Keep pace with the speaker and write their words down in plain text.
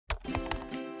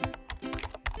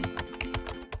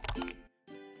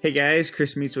Hey guys,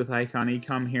 Chris Meets with Icon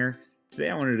Ecom here.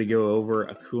 Today I wanted to go over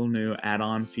a cool new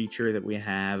add-on feature that we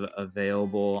have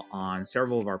available on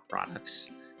several of our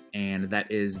products, and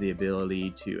that is the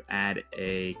ability to add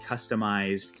a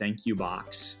customized thank you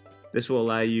box. This will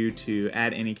allow you to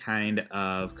add any kind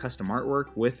of custom artwork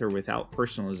with or without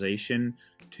personalization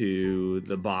to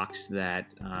the box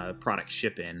that products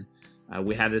ship in.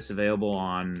 We have this available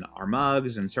on our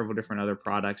mugs and several different other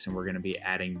products, and we're going to be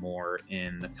adding more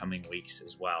in the coming weeks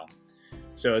as well.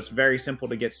 So it's very simple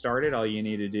to get started. All you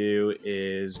need to do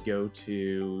is go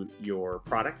to your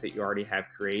product that you already have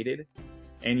created,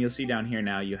 and you'll see down here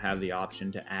now you have the option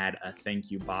to add a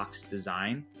thank you box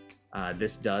design.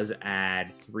 This does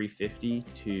add $3.50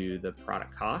 to the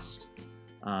product cost.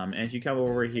 And if you come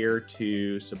over here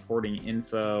to supporting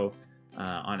info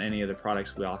on any of the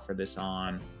products we offer this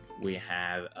on, we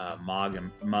have a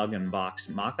mug and box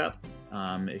mockup.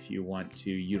 If you want to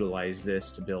utilize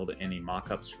this to build any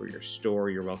mockups for your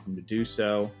store, you're welcome to do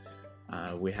so.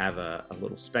 We have a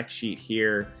little spec sheet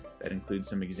here that includes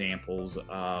some examples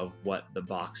of what the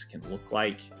box can look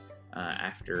like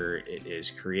after it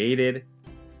is created.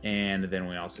 And then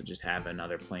we also just have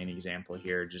another plain example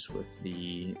here just with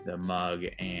the mug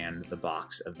and the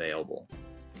box available.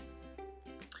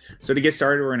 So to get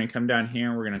started, we're going to come down here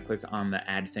and we're going to click on the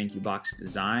Add Thank You Box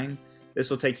Design. This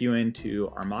will take you into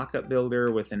our mockup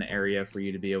builder with an area for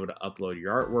you to be able to upload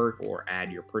your artwork or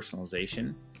add your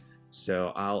personalization.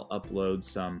 So I'll upload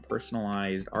some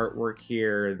personalized artwork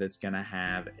here that's going to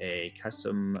have a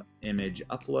custom image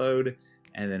upload,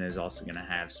 and then is also going to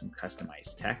have some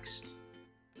customized text.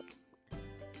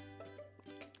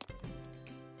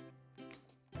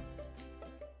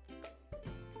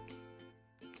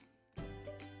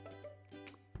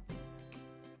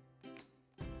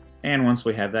 And once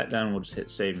we have that done, we'll just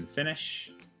hit save and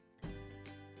finish.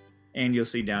 And you'll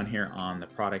see down here on the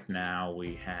product now,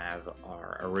 we have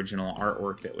our original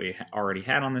artwork that we already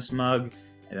had on this mug.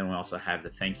 And then we also have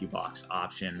the thank you box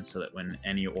option so that when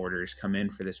any orders come in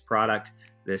for this product,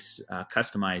 this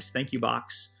customized thank you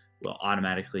box will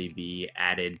automatically be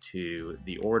added to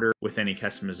the order with any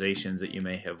customizations that you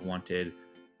may have wanted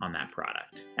on that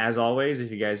product. As always,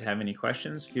 if you guys have any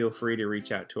questions, feel free to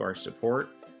reach out to our support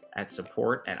at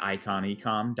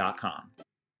iconecom.com.